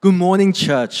Good morning,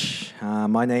 church.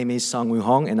 My name is Sang Woo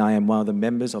Hong, and I am one of the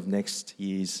members of next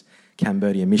year's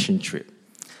Cambodia mission trip.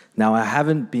 Now, I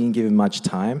haven't been given much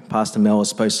time. Pastor Mel was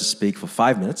supposed to speak for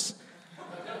 5 minutes.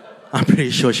 I'm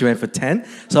pretty sure she went for 10.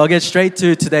 So I'll get straight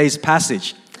to today's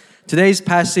passage. Today's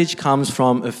passage comes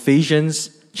from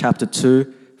Ephesians chapter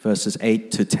 2, verses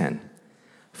 8 to 10.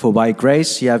 For by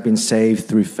grace you have been saved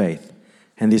through faith,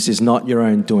 and this is not your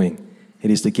own doing.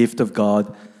 It is the gift of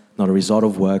God, not a result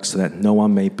of works, so that no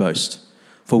one may boast.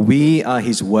 For we are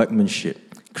his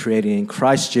workmanship, created in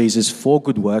Christ Jesus for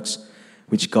good works,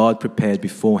 which God prepared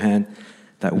beforehand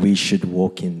that we should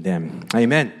walk in them.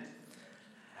 Amen.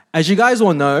 As you guys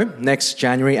all know, next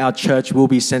January our church will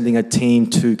be sending a team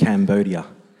to Cambodia.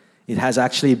 It has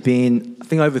actually been, I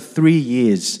think, over 3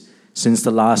 years since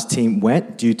the last team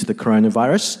went due to the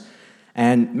coronavirus.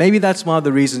 And maybe that's one of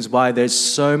the reasons why there's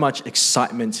so much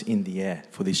excitement in the air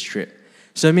for this trip.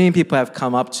 So many people have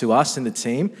come up to us in the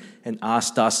team and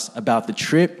asked us about the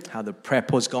trip, how the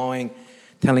prep was going,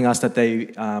 telling us that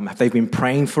they've been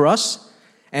praying for us.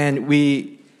 And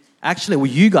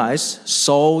you guys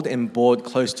sold and bought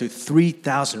close to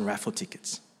 3,000 raffle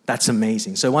tickets. That's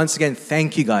amazing. So once again,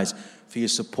 thank you guys for your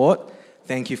support.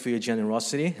 Thank you for your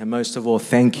generosity. And most of all,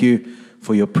 thank you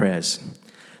for your prayers.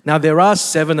 Now, there are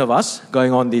 7 of us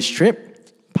going on this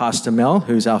trip. Pastor Mel,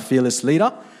 who's our fearless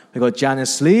leader. We've got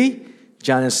Janice Lee,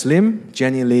 Janice Lim,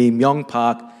 Jenny Lee, Myung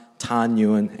Park, Tan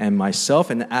Nguyen, and myself.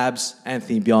 And Abs,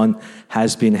 Anthony Byon,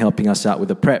 has been helping us out with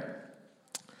the prep.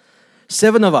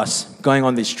 7 of us going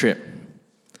on this trip.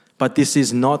 But this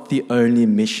is not the only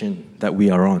mission that we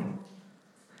are on.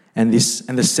 And the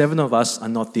 7 of us are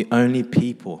not the only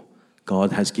people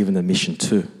God has given a mission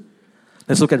to.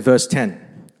 Let's look at verse 10.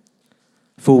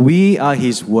 For we are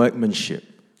his workmanship,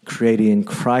 created in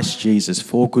Christ Jesus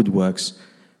for good works,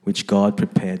 which God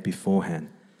prepared beforehand,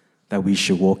 that we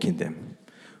should walk in them.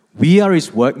 We are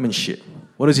his workmanship.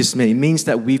 What does this mean? It means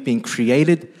that we've been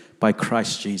created by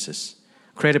Christ Jesus.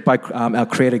 Created by our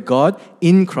Creator God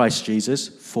in Christ Jesus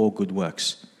for good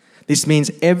works. This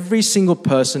means every single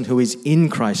person who is in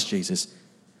Christ Jesus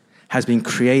has been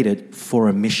created for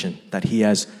a mission that he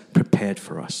has prepared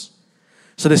for us.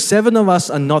 So the 7 of us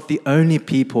are not the only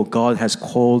people God has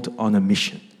called on a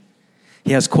mission.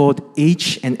 He has called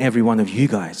each and every one of you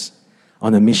guys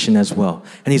on a mission as well.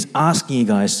 And he's asking you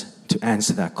guys to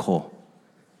answer that call.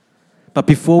 But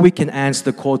before we can answer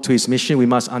the call to his mission, we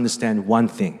must understand one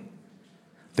thing: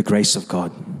 the grace of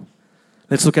God.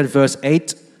 Let's look at verse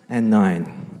 8 and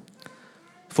 9.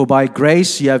 For by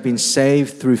grace you have been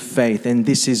saved through faith, and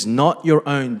this is not your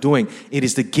own doing. It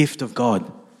is the gift of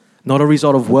God, not a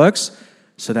result of works,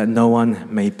 so that no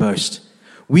one may boast.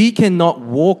 We cannot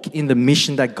walk in the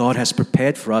mission that God has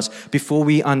prepared for us before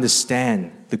we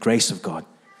understand the grace of God.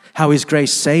 How his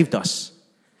grace saved us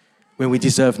when we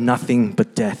deserve nothing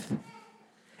but death.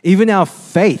 Even our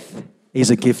faith is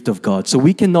a gift of God. So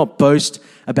we cannot boast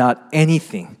about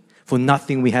anything, for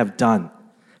nothing we have done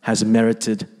has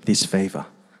merited this favor.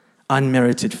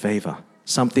 Unmerited favor.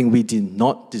 Something we did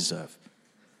not deserve.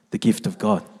 The gift of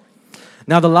God.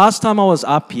 Now, the last time I was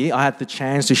up here, I had the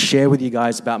chance to share with you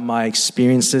guys about my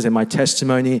experiences and my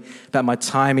testimony about my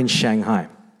time in Shanghai.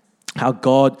 How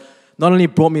God not only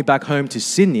brought me back home to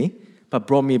Sydney, but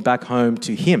brought me back home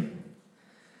to him.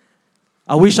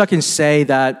 I wish I can say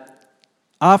that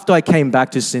after I came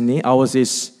back to Sydney, I was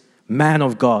this man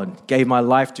of God, gave my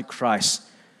life to Christ,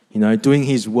 doing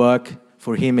his work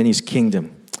for him and his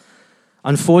kingdom.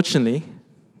 Unfortunately,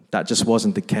 that just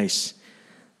wasn't the case.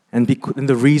 And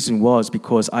the reason was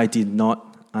because I did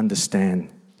not understand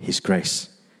his grace.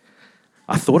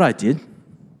 I thought I did,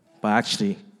 but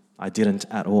actually I didn't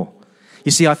at all.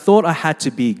 You see, I thought I had to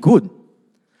be good.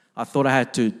 I thought I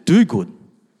had to do good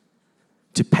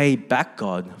to pay back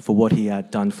God for what he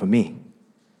had done for me.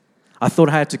 I thought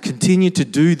I had to continue to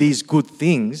do these good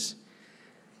things,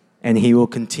 and he will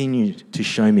continue to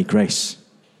show me grace.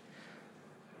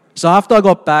 So after I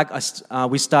got back,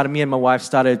 me and my wife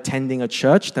started attending a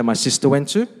church that my sister went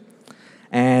to.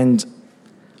 And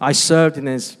I served in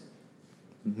as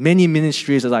many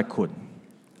ministries as I could.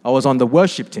 I was on the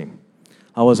worship team.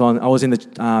 I was in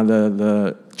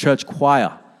the church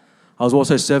choir. I was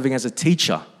also serving as a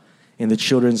teacher in the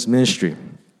children's ministry.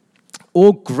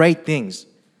 All great things.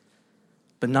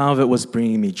 But none of it was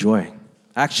bringing me joy.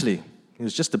 Actually, it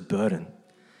was just a burden.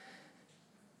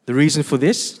 The reason for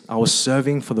this, I was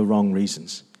serving for the wrong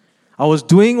reasons. I was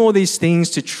doing all these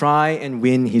things to try and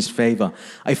win his favor.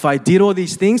 If I did all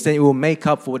these things, then it will make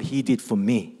up for what he did for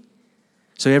me.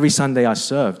 So every Sunday I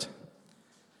served.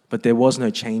 But there was no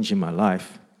change in my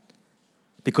life.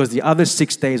 Because the other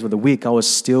 6 days of the week, I was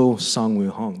still Sang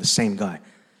Woo Hong, the same guy.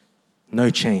 No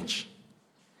change.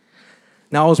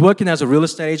 Now, I was working as a real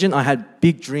estate agent. I had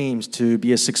big dreams to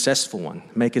be a successful one,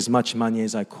 make as much money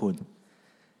as I could.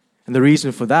 And the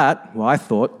reason for that, I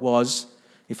thought, was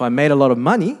if I made a lot of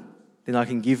money, then I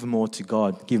can give more to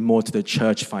God, give more to the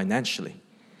church financially.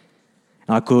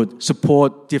 And I could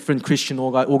support different Christian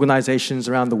organizations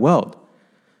around the world.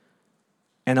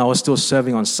 And I was still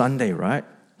serving on Sunday, right?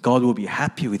 God will be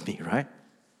happy with me, right?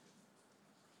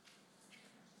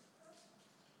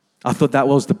 I thought that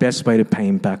was the best way to pay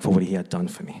him back for what he had done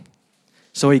for me.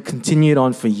 So he continued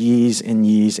on for years and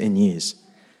years and years.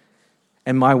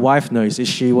 And my wife knows this.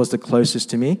 She was the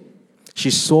closest to me. She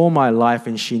saw my life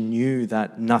and she knew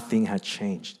that nothing had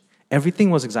changed. Everything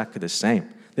was exactly the same.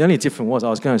 The only difference was I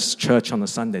was going to church on a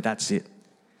Sunday. That's it.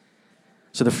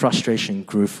 So the frustration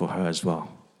grew for her as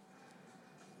well.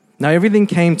 Now everything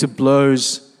came to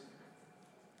blows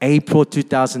April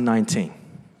 2019.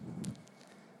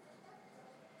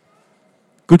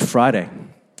 Good Friday.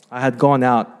 I had gone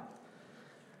out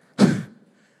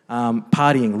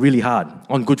partying really hard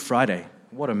on Good Friday.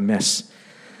 What a mess.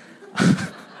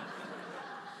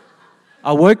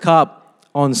 I woke up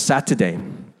on Saturday,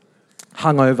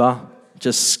 hungover,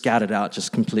 just scattered out,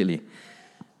 just completely.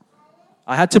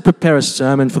 I had to prepare a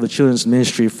sermon for the children's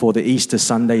ministry for the Easter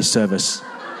Sunday service.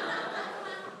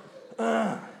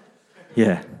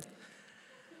 Yeah.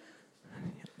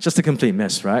 Just a complete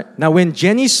mess, right? Now, when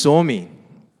Jenny saw me,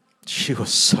 she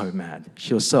was so mad.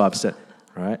 She was so upset,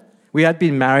 right? We had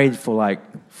been married for like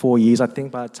 4 years, I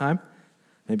think, by the time.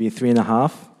 Maybe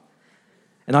 3.5.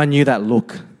 And I knew that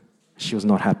look. She was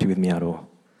not happy with me at all.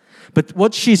 But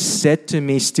what she said to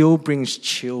me still brings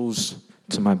chills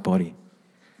to my body.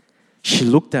 She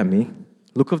looked at me,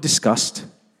 look of disgust,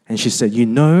 and she said, "You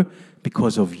know,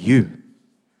 because of you,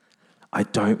 I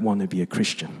don't want to be a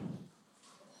Christian."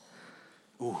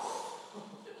 Ooh.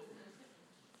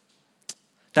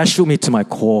 That shook me to my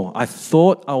core. I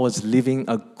thought I was living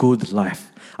a good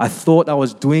life. I thought I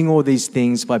was doing all these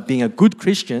things by being a good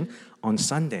Christian on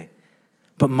Sunday.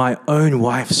 But my own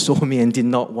wife saw me and did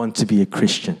not want to be a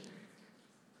Christian.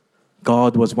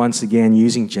 God was once again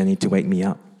using Jenny to wake me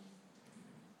up.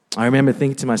 I remember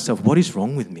thinking to myself, what is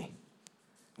wrong with me?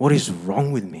 What is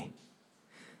wrong with me?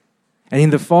 And in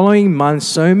the following months,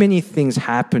 so many things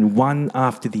happened, one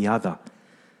after the other,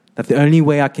 that the only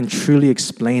way I can truly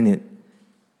explain it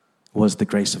was the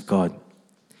grace of God.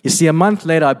 You see, a month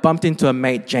later, I bumped into a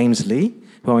mate, James Lee,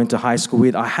 who I went to high school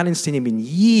with. I hadn't seen him in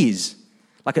years,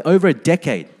 like over a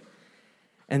decade.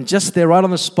 And just there, right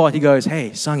on the spot, he goes,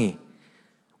 "Hey, Sangi,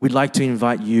 we'd like to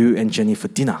invite you and Jenny for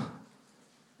dinner."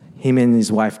 Him and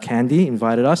his wife, Candy,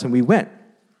 invited us, and we went.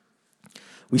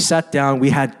 We sat down, we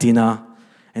had dinner,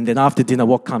 and then after dinner,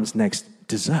 what comes next?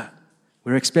 Dessert.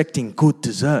 We're expecting good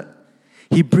dessert.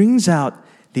 He brings out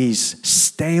these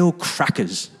stale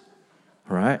crackers,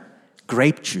 right?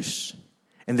 Grape juice.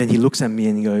 And then he looks at me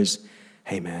and he goes,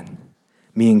 "Hey man,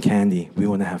 me and Candy, we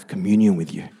want to have communion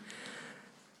with you."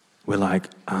 We're like,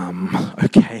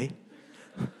 okay.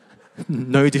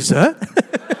 No dessert?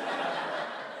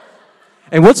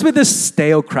 And what's with the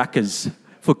stale crackers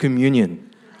for communion?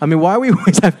 I mean, why we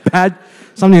always have bad,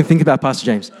 something to think about, Pastor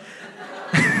James.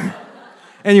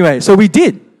 Anyway, so we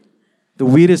did. The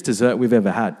weirdest dessert we've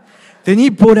ever had. Then he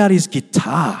brought out his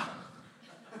guitar.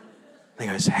 And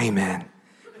he goes, "Hey man,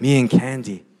 me and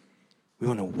Candy, we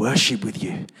want to worship with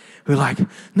you." We're like,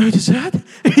 "No dessert?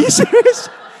 Are you serious?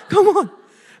 Come on."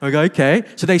 I go, "Okay."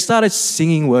 So they started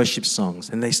singing worship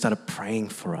songs and they started praying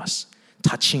for us,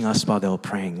 touching us while they were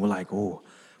praying. We're like, "Oh,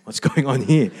 what's going on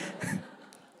here?"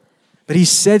 But he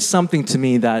said something to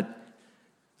me that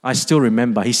I still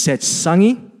remember. He said,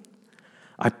 "Sangi,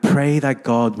 I pray that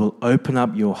God will open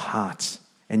up your heart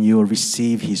and you will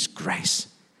receive His grace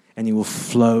and it will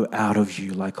flow out of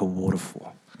you like a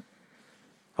waterfall."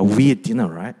 A weird dinner,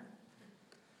 right?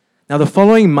 Now, the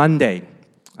following Monday,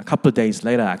 a couple of days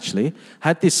later actually, I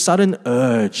had this sudden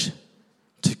urge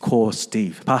to call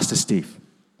Steve, Pastor Steve.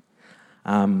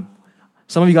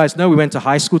 Some of you guys know we went to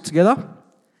high school together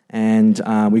and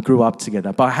we grew up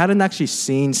together. But I hadn't actually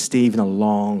seen Steve in a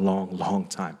long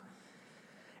time.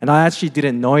 And I actually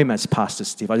didn't know him as Pastor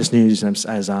Steve. I just knew him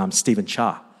as Stephen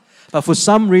Cha. But for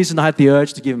some reason, I had the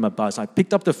urge to give him a buzz. I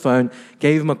picked up the phone,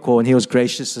 gave him a call, and he was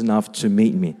gracious enough to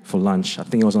meet me for lunch. I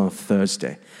think it was on a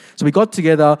Thursday. So we got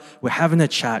together, we're having a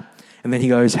chat, and then he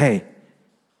goes, "Hey,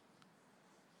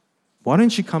 why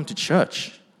don't you come to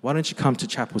church? Why don't you come to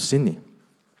Chapel Sydney?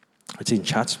 It's in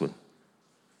Chatswood."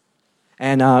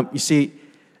 And you see,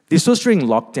 this was during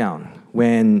lockdown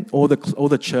when all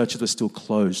the churches were still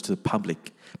closed to the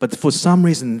public. But for some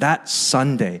reason, that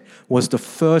Sunday was the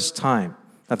first time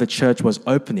that the church was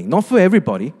opening. Not for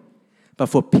everybody, but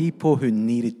for people who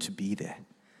needed to be there.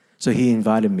 So he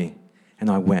invited me, and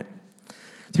I went.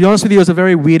 To be honest with you, it was a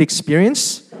very weird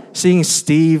experience. Seeing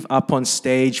Steve up on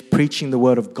stage preaching the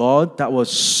Word of God, that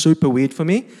was super weird for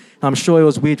me. I'm sure it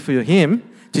was weird for him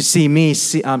to see me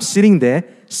sitting there,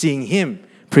 seeing him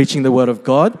preaching the Word of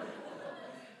God.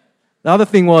 The other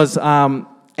thing was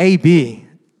AB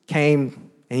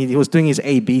came, and he was doing his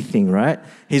AB thing, right?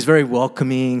 He's very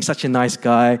welcoming, such a nice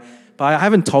guy. But I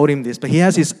haven't told him this, but he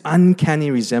has this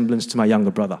uncanny resemblance to my younger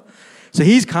brother. So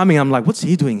he's coming, I'm like, what's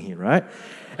he doing here, right?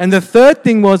 And the third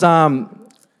thing was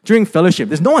during fellowship,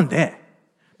 there's no one there.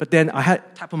 But then I had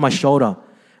a tap on my shoulder,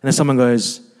 and then someone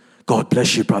goes, God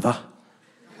bless you, brother.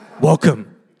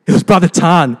 Welcome. It was Brother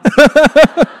Tan.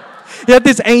 He had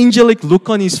this angelic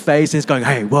look on his face, and he's going,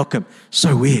 hey, welcome.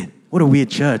 So weird. What a weird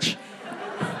church.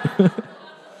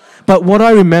 But what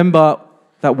I remember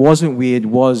that wasn't weird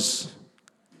was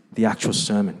the actual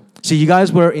sermon. So you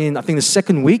guys were in, I think, the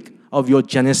second week of your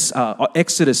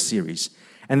Exodus series.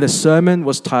 And the sermon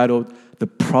was titled, The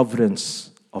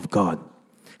Providence of God.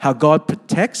 How God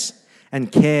protects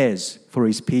and cares for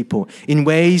his people in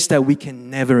ways that we can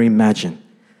never imagine.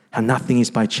 How nothing is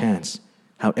by chance.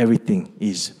 How everything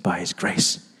is by his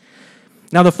grace.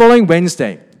 Now, the following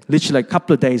Wednesday, literally a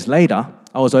couple of days later,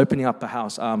 I was opening up a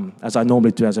house, as I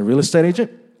normally do as a real estate agent,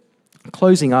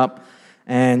 closing up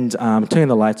and turning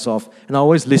the lights off. And I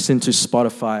always listen to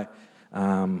Spotify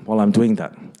while I'm doing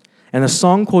that. And a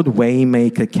song called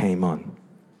Waymaker came on.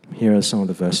 Here are some of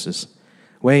the verses.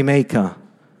 Waymaker.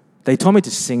 They told me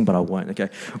to sing, but I won't. Okay.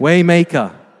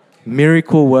 Waymaker,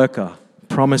 miracle worker,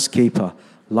 promise keeper,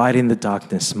 light in the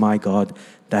darkness. My God,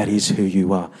 that is who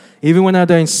you are. Even when I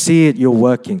don't see it, you're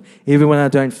working. Even when I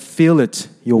don't feel it,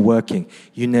 you're working.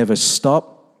 You never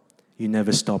stop. You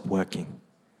never stop working.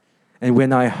 And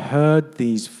when I heard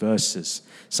these verses,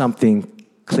 something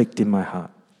clicked in my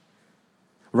heart.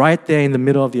 Right there in the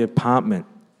middle of the apartment,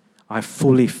 I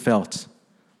fully felt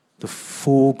the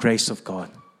full grace of God.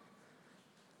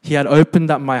 He had opened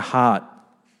up my heart.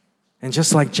 And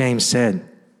just like James said,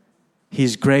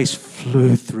 his grace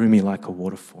flew through me like a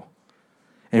waterfall.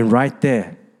 And right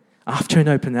there, after an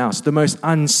open house, the most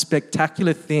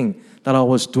unspectacular thing that I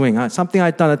was doing, something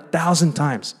I'd done 1,000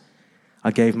 times,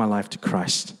 I gave my life to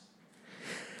Christ.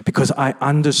 Because I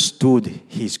understood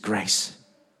his grace.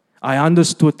 I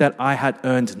understood that I had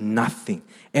earned nothing.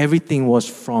 Everything was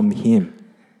from him.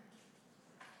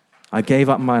 I gave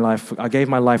my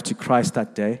life to Christ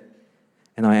that day,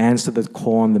 and I answered the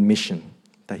call on the mission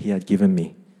that he had given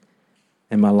me.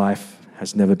 And my life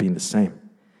has never been the same.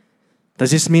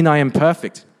 Does this mean I am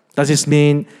perfect? Does this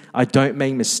mean I don't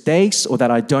make mistakes or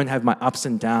that I don't have my ups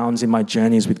and downs in my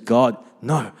journeys with God?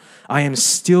 No, I am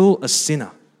still a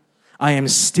sinner. I am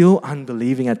still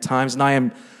unbelieving at times, and I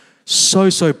am so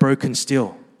broken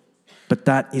still. But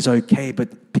that is okay,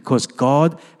 but because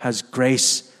God has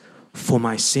grace for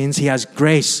my sins, he has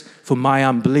grace for my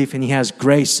unbelief, and he has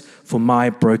grace for my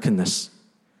brokenness.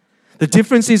 The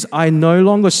difference is I no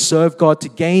longer serve God to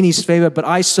gain his favor, but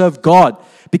I serve God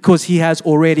because he has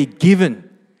already given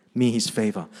me his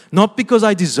favor. Not because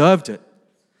I deserved it.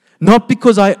 Not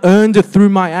because I earned it through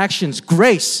my actions.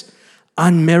 Grace,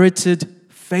 unmerited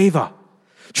favor.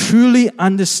 Truly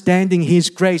understanding his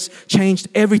grace changed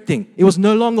everything. It was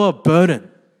no longer a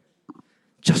burden,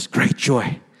 just great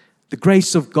joy. The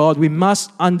grace of God, we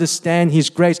must understand his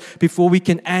grace before we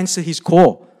can answer his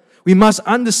call. We must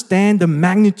understand the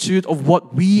magnitude of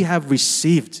what we have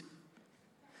received.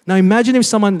 Now imagine if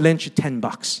someone lent you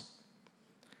 $10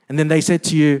 and then they said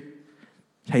to you,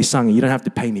 hey, Sung, you don't have to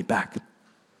pay me back.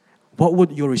 What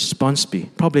would your response be?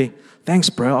 Probably, thanks,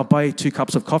 bro. I'll buy you 2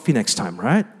 cups of coffee next time,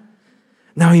 right?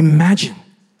 Now imagine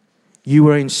you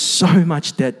were in so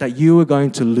much debt that you were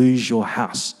going to lose your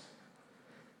house.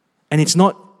 And it's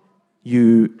not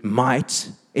you might,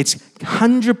 it's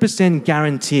 100%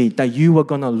 guaranteed that you are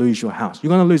going to lose your house. You're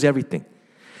going to lose everything.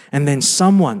 And then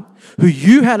someone who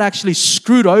you had actually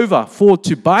screwed over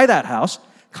to buy that house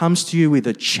comes to you with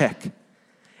a check.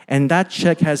 And that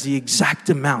check has the exact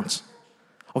amount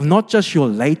of not just your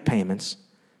late payments,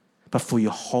 but for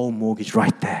your whole mortgage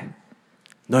right there.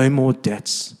 No more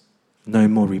debts, no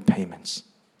more repayments.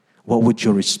 What would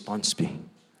your response be?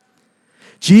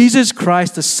 Jesus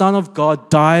Christ, the Son of God,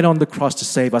 died on the cross to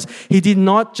save us. He did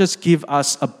not just give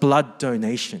us a blood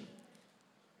donation.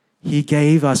 He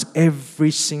gave us every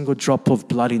single drop of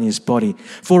blood in his body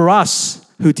for us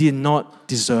who did not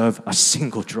deserve a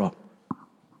single drop.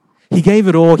 He gave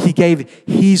it all. He gave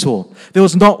his all. There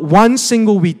was not one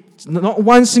single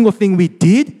thing we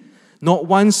did, not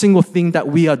one single thing that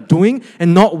we are doing,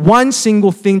 and not one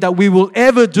single thing that we will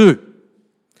ever do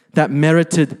that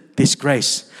merited this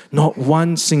grace. Not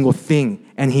one single thing.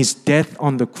 And his death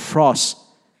on the cross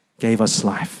gave us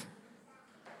life.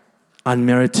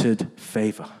 Unmerited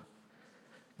favor.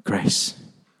 Grace.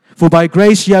 For by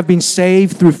grace you have been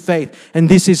saved through faith. And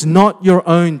this is not your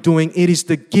own doing. It is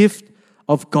the gift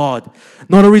of God,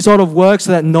 not a result of works,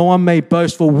 so that no one may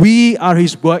boast. For we are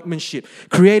his workmanship,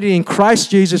 created in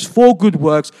Christ Jesus for good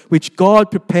works, which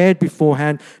God prepared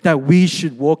beforehand that we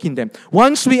should walk in them.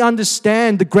 Once we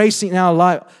understand the grace in our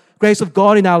life, grace of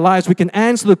God in our lives, we can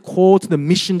answer the call to the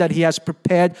mission that he has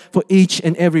prepared for each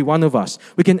and every one of us.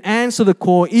 We can answer the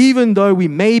call even though we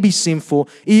may be sinful,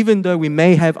 even though we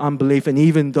may have unbelief, and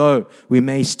even though we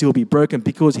may still be broken,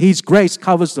 because his grace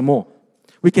covers them all.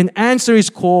 We can answer his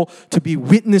call to be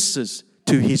witnesses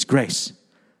to his grace.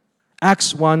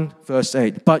 Acts 1 verse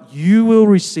 8. But you will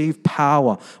receive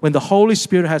power when the Holy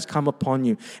Spirit has come upon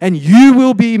you, and you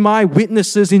will be my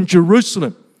witnesses in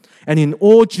Jerusalem and in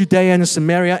all Judea and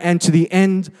Samaria and to the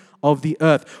end of the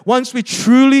earth. Once we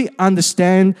truly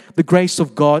understand the grace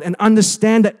of God and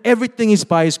understand that everything is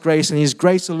by his grace and his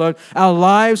grace alone, our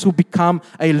lives will become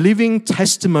a living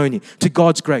testimony to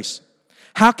God's grace.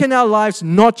 How can our lives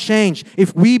not change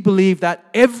if we believe that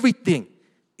everything,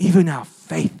 even our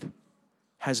faith,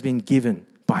 has been given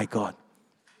by God?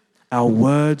 Our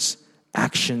words,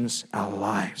 actions, our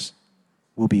lives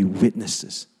will be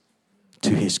witnesses to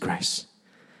his grace.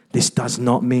 This does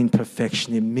not mean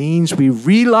perfection. It means we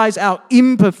realize our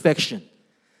imperfection.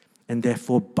 And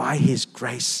therefore, by his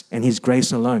grace and his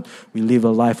grace alone, we live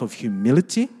a life of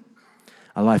humility,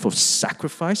 a life of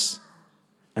sacrifice,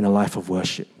 and a life of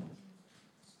worship.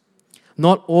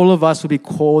 Not all of us will be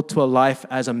called to a life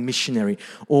as a missionary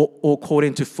or called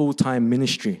into full-time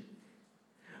ministry.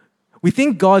 We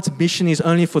think God's mission is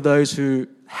only for those who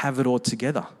have it all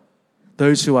together,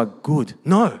 those who are good.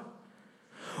 No.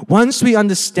 Once we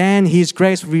understand his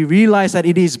grace, we realize that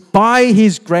it is by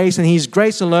his grace and his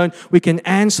grace alone we can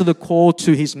answer the call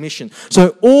to his mission.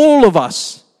 So all of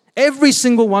us, every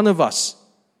single one of us,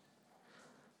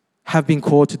 have been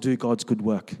called to do God's good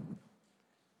work.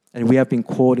 And we have been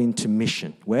called into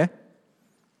mission. Where?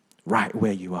 Right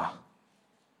where you are.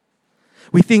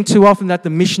 We think too often that the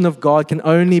mission of God can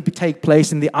only take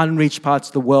place in the unreached parts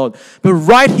of the world. But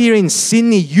right here in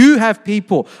Sydney, you have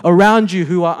people around you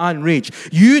who are unreached.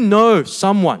 You know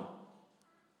someone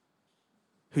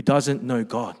who doesn't know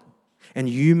God. And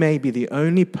you may be the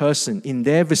only person in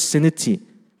their vicinity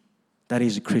that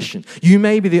is a Christian. You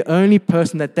may be the only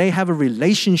person that they have a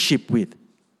relationship with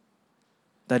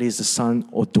that is the son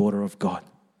or daughter of God.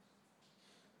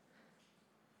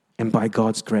 And by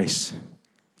God's grace,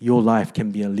 your life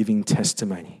can be a living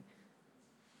testimony.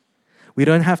 We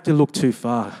don't have to look too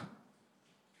far.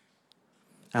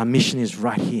 Our mission is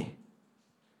right here.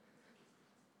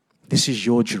 This is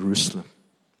your Jerusalem.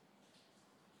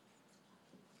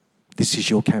 This is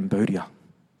your Cambodia.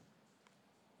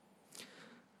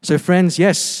 So friends,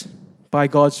 yes, by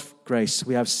God's grace,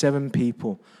 we have 7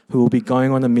 people who will be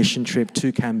going on a mission trip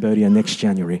to Cambodia next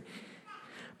January.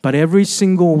 But every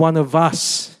single one of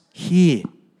us here,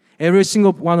 every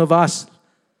single one of us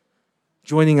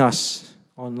joining us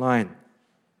online,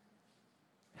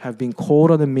 have been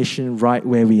called on a mission right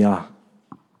where we are.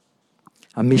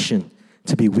 A mission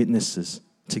to be witnesses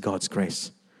to God's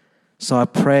grace. So I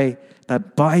pray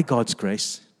that by God's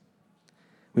grace,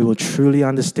 we will truly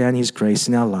understand his grace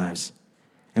in our lives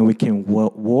and we can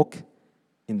walk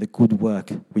in the good work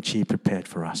which he prepared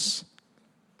for us.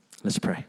 Let's pray.